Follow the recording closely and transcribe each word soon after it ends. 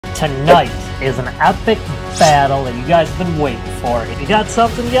Tonight is an epic battle that you guys have been waiting for. If you got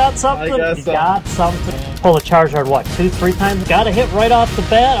something, you got something. You got something. Pull the charge hard, what, 2-3 times? Got a hit right off the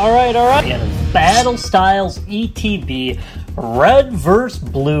bat. All right, all right. It is Battle Styles ETB. Red versus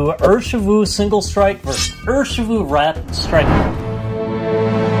blue. Urshifu Single Strike versus Urshifu Rapid Strike.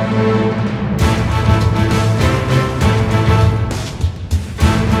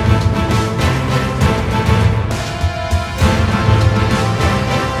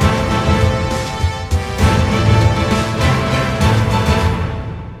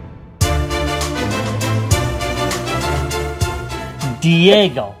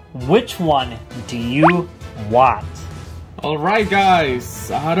 Diego, which one do you want? Alright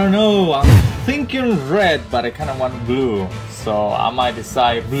guys, I don't know, I'm thinking red, but I kind of want blue, so I might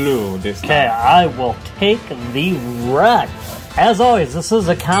decide blue this time. Okay, I will take the red. As always, this is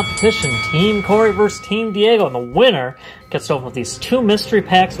a competition, Team Corey versus Team Diego, and the winner gets to open with these two mystery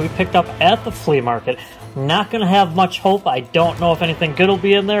packs we picked up at the flea market. Not going to have much hope. I don't know if anything good will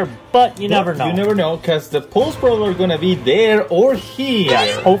be in there, but you never know. You never know, because the pulse probably are going to be there or here.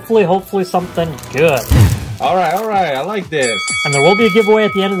 Yes, hopefully something good. Alright, I like this. And there will be a giveaway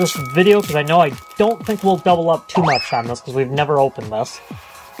at the end of this video, because I don't think we'll double up too much on this, because we've never opened this.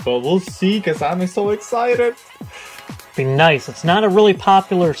 But we'll see, because I'm so excited. Be nice. It's not a really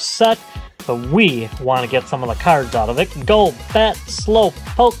popular set, but we want to get some of the cards out of it. Gold, Bat, Slow,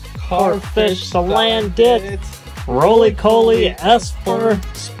 Poke, Corfish, Salandit, Roly-Coly, Esper,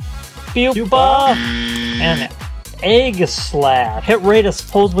 Spupa, and Egg Slash. Hit rate is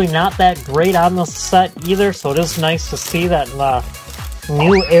supposedly not that great on this set either, so it is nice to see that in the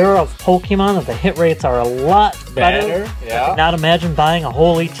new era of Pokemon that the hit rates are a lot better. Yeah. I could not imagine buying a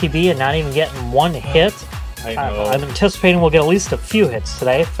whole ETB and not even getting one hit. I know. I'm anticipating we'll get at least a few hits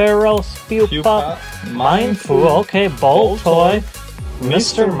today. Pharaoh, Spupa, Mindfu, okay, Boltoy,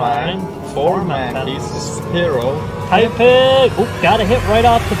 Mr. Mime, Foreman, he's Hero. Typig, ooh, got a hit right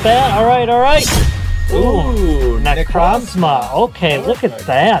off the bat. Alright. Ooh, Necrozma. Okay, look at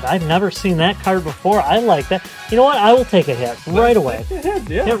that. I've never seen that card before. I like that. You know what? I will take a hit right away.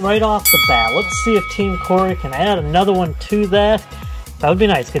 Hit right off the bat. Let's see if Team Corey can add another one to that. That would be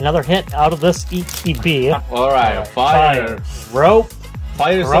nice. Get another hit out of this ETB. Alright, Fire. Rope.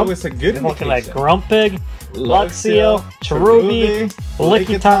 Fire is always a good Looking like Grumpig, Luxio, Cherubi,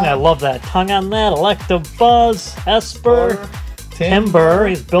 Licky Tongue. I love that tongue on that. Electabuzz, Esper, Timber.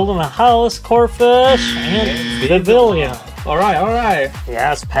 He's building a house. Corfish, and Pavilion. Alright.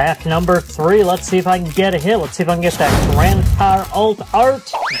 Yes, pack number 3. Let's see if I can get a hit. Let's see if I can get that Tyranitar Alt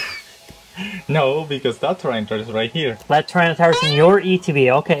Art. No, because that Tyranitar is right here. That Tyranitar is in your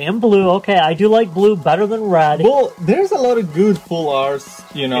ETB. Okay, in blue. Okay, I do like blue better than red. Well, there's a lot of good full arts,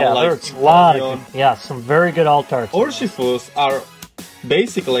 you know, yeah, like there's a lot of good, yeah, some very good alt arts. Urshifus are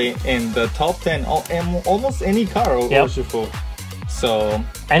basically in the top 10 almost any card of Urshifu. So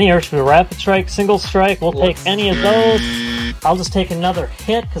any Urshifu, Rapid Strike, Single Strike, we'll take any of those. I'll just take another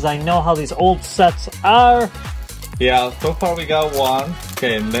hit because I know how these old sets are. Yeah, so far we got one.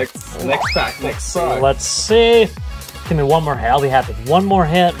 Okay, next pack, next pack. Let's see. Give me one more hit. I'll be happy. One more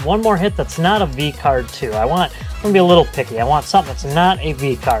hit that's not a V card too. I'm gonna be a little picky. I want something that's not a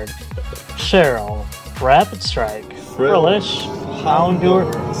V card. Cheryl, Rapid Strike, Frillish,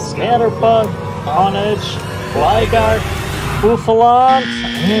 Houndour, Scatterbug, Honage, Flyguard, Buffalant,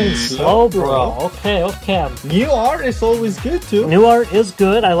 and Slowbro. Okay. New art is always good too. New art is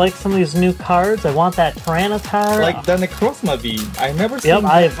good. I like some of these new cards. I want that Tyranitar. Like the Necrozma V. I never seen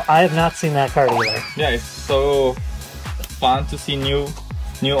that. I have not seen that card either. Yeah, it's so fun to see new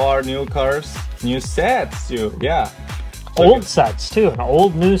art, new cards, new sets too. Yeah. Old sets too, an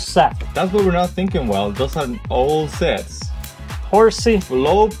old new set. That's what we're not thinking well. Those are old sets. Horsey.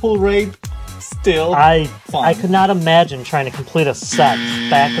 Low pull rate. Still I fun. could not imagine trying to complete a set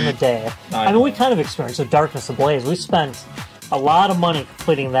back in the day. I mean, we kind of experienced the Darkness Ablaze. We spent a lot of money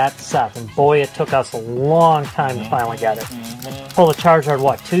completing that set, and boy, it took us a long time to finally get it. Pull the charge hard,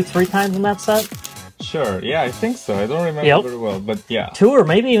 what, 2-3 times in that set? Sure, yeah, I think so. I don't remember very well, but yeah. 2 or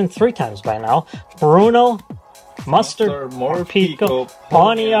maybe even 3 times by now. Bruno, Mustard, Morpeko,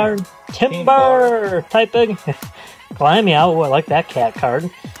 Pawniard, Timber, Typing, Glameow. Oh, I like that cat card.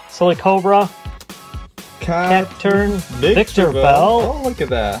 Silly Cobra, Cacturn, Victor Bell. Oh, look at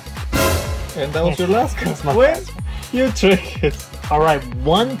that. And that was your last card. Wait, you trick it. Alright,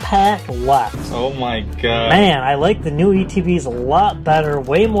 1 pack left. Oh my god. Man, I like the new ETBs a lot better.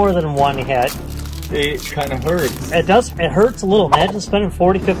 Way more than 1 hit. It kind of hurts. It does. It hurts a little. Imagine spending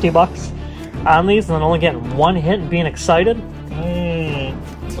 40-50 bucks on these and then only getting 1 hit and being excited.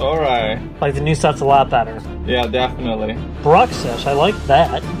 Alright. Like the new set's a lot better. Yeah, definitely. Bruxish, I like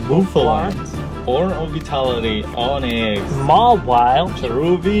that. Buffalo. Horn of Vitality, Onyx. Mawile.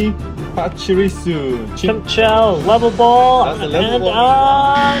 Cherubi, Pachirisu. Chimchar, Level Ball, That's a level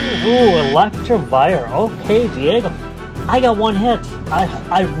and ball. ooh, Electivire. Okay, Diego. I got one hit.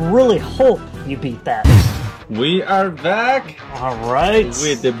 I really hope you beat that. We are back Alright.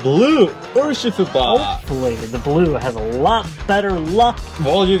 with the blue Urshifu box. Hopefully, the blue has a lot better luck.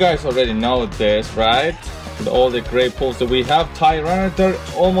 Well, you guys already know this, right? With all the great pulls that we have, Tyranitar,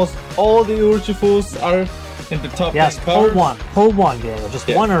 almost all the Urshifus are in the top 10 cards. Pull one, Diego. Just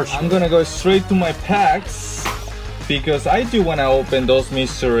one Urshifu. I'm gonna go straight to my packs because I do want to open those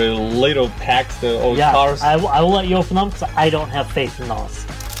mystery little packs, the old cards. I will let you open them because I don't have faith in those.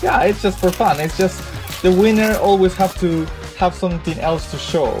 Yeah, it's just for fun. It's just the winner always have to have something else to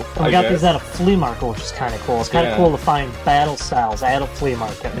show. I got these at a flea market, which is kind of cool. It's kind of cool to find battle styles at a flea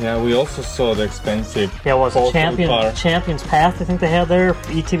market. Yeah, we also saw the expensive. Yeah, what was it Champion's Path? I think they had there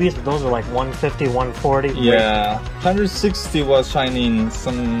ETBs, but those are like 150, 140. Yeah, 160 was shining.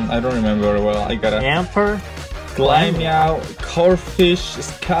 Some I don't remember very well. I got a Yamper, Glymeow, Corfish,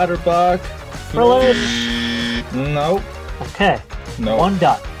 Scatterbuck, Relish. No. Okay. No. One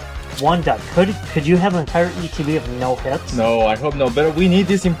dot. One dot. Could you have an entire ETB of no hits? No, I hope no. But we need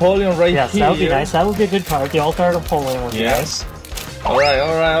this Empoleon right here. Yes, that would be nice. That would be a good card. The Alt-Art Empoleon would be nice.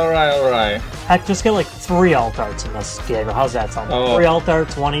 Alright. Heck, just get like 3 Alt-Arts in this, Diego. How's that sound? 3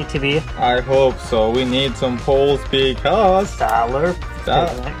 Alt-Arts, 1 ETB. I hope so. We need some pulls because that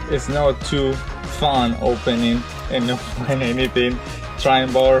is not too fun opening and not find anything.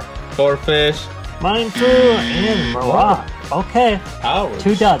 Trianbar, Corfish, Mindfu, and Marah. Okay. Ouch.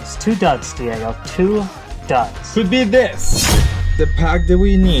 2 duds, Diego. 2 duds. Could be this. The pack that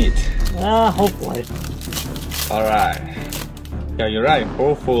we need. Hopefully. Alright. Yeah, you're right.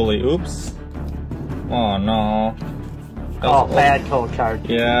 Hopefully. Oops. Oh no. Bad code card.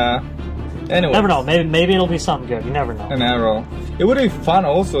 Yeah. Anyway. Never know. Maybe it'll be something good. You never know. An arrow. It would be fun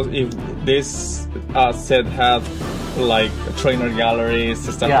also if this set had like trainer galleries,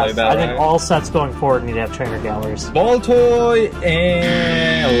 stuff like that. I think all sets going forward need to have trainer galleries. Baltoy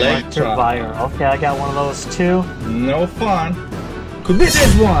and Electivire. Okay, I got one of those too. No fun. Could be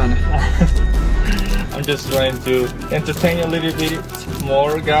this one. I'm just trying to entertain you a little bit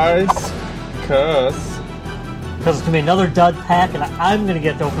more, guys, because it's gonna be another dud pack, and I'm gonna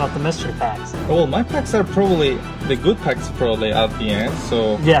get to open up the mystery packs. Well, my packs are probably the good packs, probably at the end.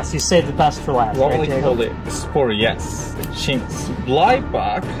 So yes, you saved the best for last. What right, call it? Spore, yes. Chinks,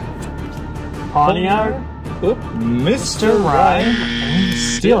 Blybuck, Pawniard, Mr. Rhyme, and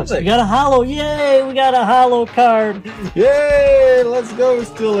Steelix. We got a holo! Yay! We got a holo card! Yay! Let's go,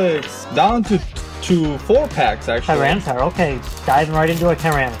 Steelix. Down to 4 packs actually. Tyranitar, okay, diving right into a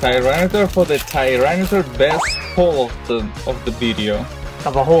Tyranitar. Tyranitar for the Tyranitar best pull of the video.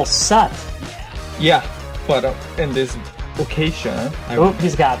 Of a whole set. Yeah, but in this occasion...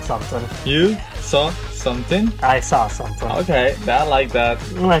 he's got something. You saw something? I saw something. Okay, I like that.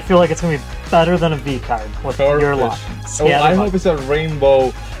 I feel like it's gonna be better than a V card with your luck. I hope it's a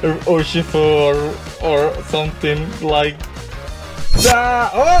rainbow Urshifu or something like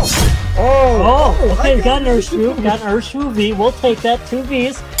that. Okay, we got an Urshifu. We got an Urshifu V. We'll take that. 2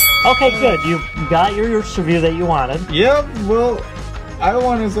 Vs. Okay, good. You got your Urshifu that you wanted. Yep, well, I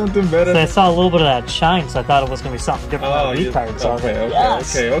wanted something better. So I saw a little bit of that shine, so I thought it was going to be something different than a V card. So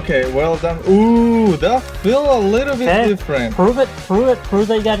okay, well done. Ooh, that feel a little bit different. Prove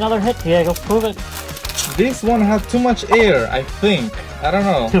that you got another hit, Diego. Prove it. This one has too much air, I think. I don't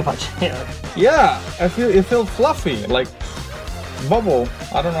know. Too much air. Yeah, it feels fluffy, like bubble.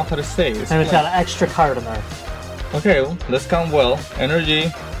 I don't know how to say it. And it's got an extra card in there. Okay, let's count well.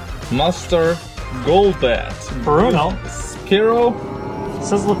 Energy, Muster, Golbat, Bruno, Spiro,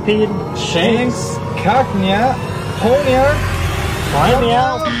 Sizzlipede, Shanks, Cacnea, Poniard,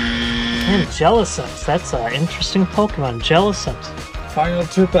 Glymeow, and Jellicent. That's an interesting Pokemon, Jellicent. Final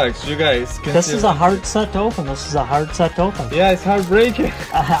 2 packs, you guys. This is a hard set to open. Yeah, it's heartbreaking.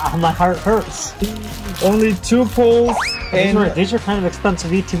 My heart hurts. Only 2 pulls. These are kind of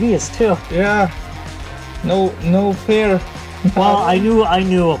expensive ETBs too. Yeah. No fair. Well, I knew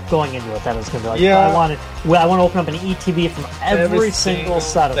going into it that it was gonna be like. I want to open up an ETB from every single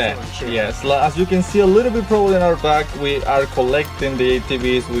set of them. Yes, as you can see a little bit probably in our back, we are collecting the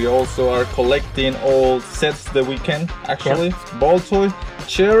ETBs. We also are collecting all sets that we can actually. Baltoy,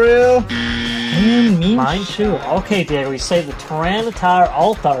 Cheryl, and me. Mine too. Okay, Diego, we saved the Tyranitar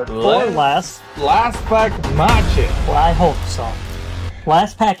Alt-Art for last pack matches. Well, I hope so.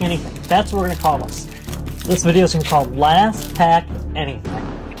 Last pack anything. That's what we're gonna call this. This video is gonna be called Last Pack Anything.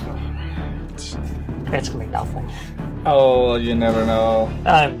 It's gonna be nothing. Oh, you never know.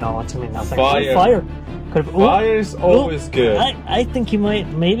 No, it's gonna be nothing. Fire. Fire. Fire is always good. I think you might,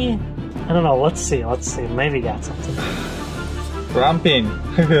 maybe. I don't know. Let's see. Maybe you got something. Ramping.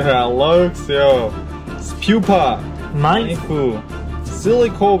 Luxio. Spupa. Mindful. Silly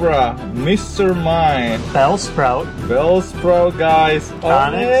Cobra. Mr. Mine. Bellsprout. Bellsprout, guys.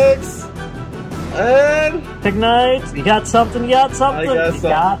 Onyx. And Ignite. You got something. I got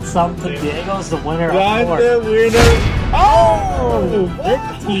something. Diego's the winner. Got Of course. the winner. Oh,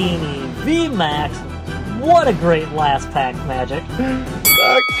 Victini VMAX. What a great last pack magic.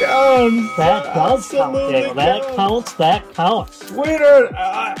 That counts. That does count, absolutely Diego. That counts. Winner.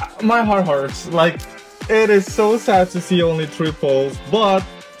 My heart hurts. Like, it is so sad to see only 3 pulls, but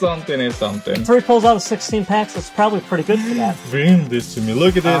something is something. 3 pulls out of 16 packs. That's probably pretty good for that. Bring this to me.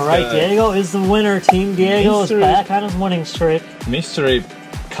 Look at this. All right, guy. Diego is the winner. Team Diego is back on his winning streak. Mystery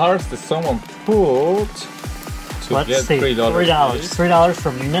cards that someone pulled to Let's get see. $3. $3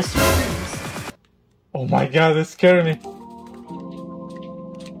 from Mystery. Oh my god, that's scaring me.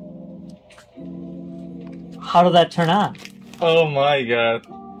 How did that turn on? Oh my god.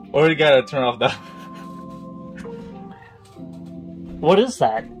 Or you gotta turn off that. What is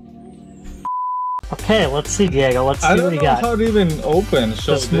that? Okay, let's see, Diego. Let's see what you got. I don't know how to even open.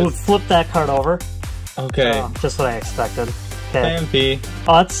 Just flip that card over. Okay. Just what I expected. Okay. MP.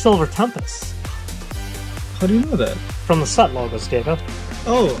 Oh, that's Silver Tempest. How do you know that? From the set logos, Diego.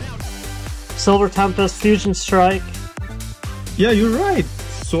 Oh. Silver Tempest, Fusion Strike, Yeah, you're right.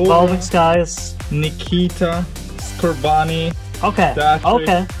 Evolving Skies. Nikita, Scorbani, Okay. Datrick,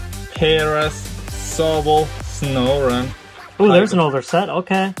 Okay. Paras, Sobel, Snoran. Ooh, there's an older set.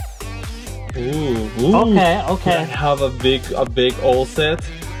 Okay. Ooh. Okay. I have a big old set.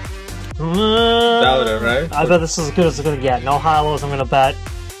 Doubt it, right? I bet this is as good as it's gonna get. No hollows. I'm gonna bet.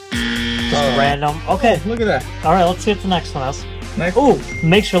 Just random. Okay. Look at that. All right. Let's see what the next one is. Ooh,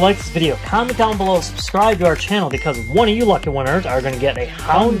 make sure to like this video, comment down below, subscribe to our channel because one of you lucky winners are going to get a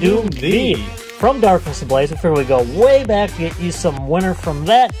Houndoom V from Darkness Ablaze. We figure we go way back to get you some winner from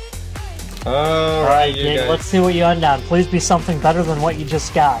that. Alright, Jake, let's see what you end on. Please be something better than what you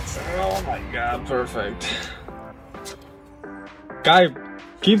just got. Oh my god, perfect. Guy,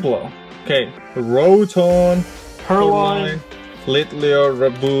 Kiblo. Okay, Rotom, Purloin, Litleo,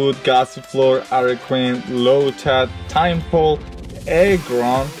 Reboot, Gossifleur, Araquin, Lotad, Timepole,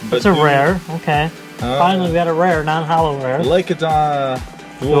 Aggron. It's a rare, okay. Finally we got a rare, non-hollow rare. Lycodon,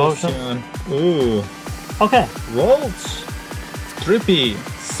 Duotion. Ooh. Okay. Rolls, Drippy,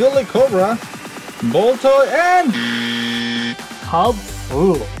 Silly Cobra, Boltoy, and Hub.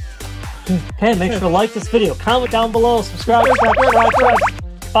 Ooh. Okay, make sure to like this video, comment down below, subscribe.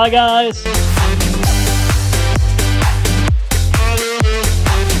 Bye guys.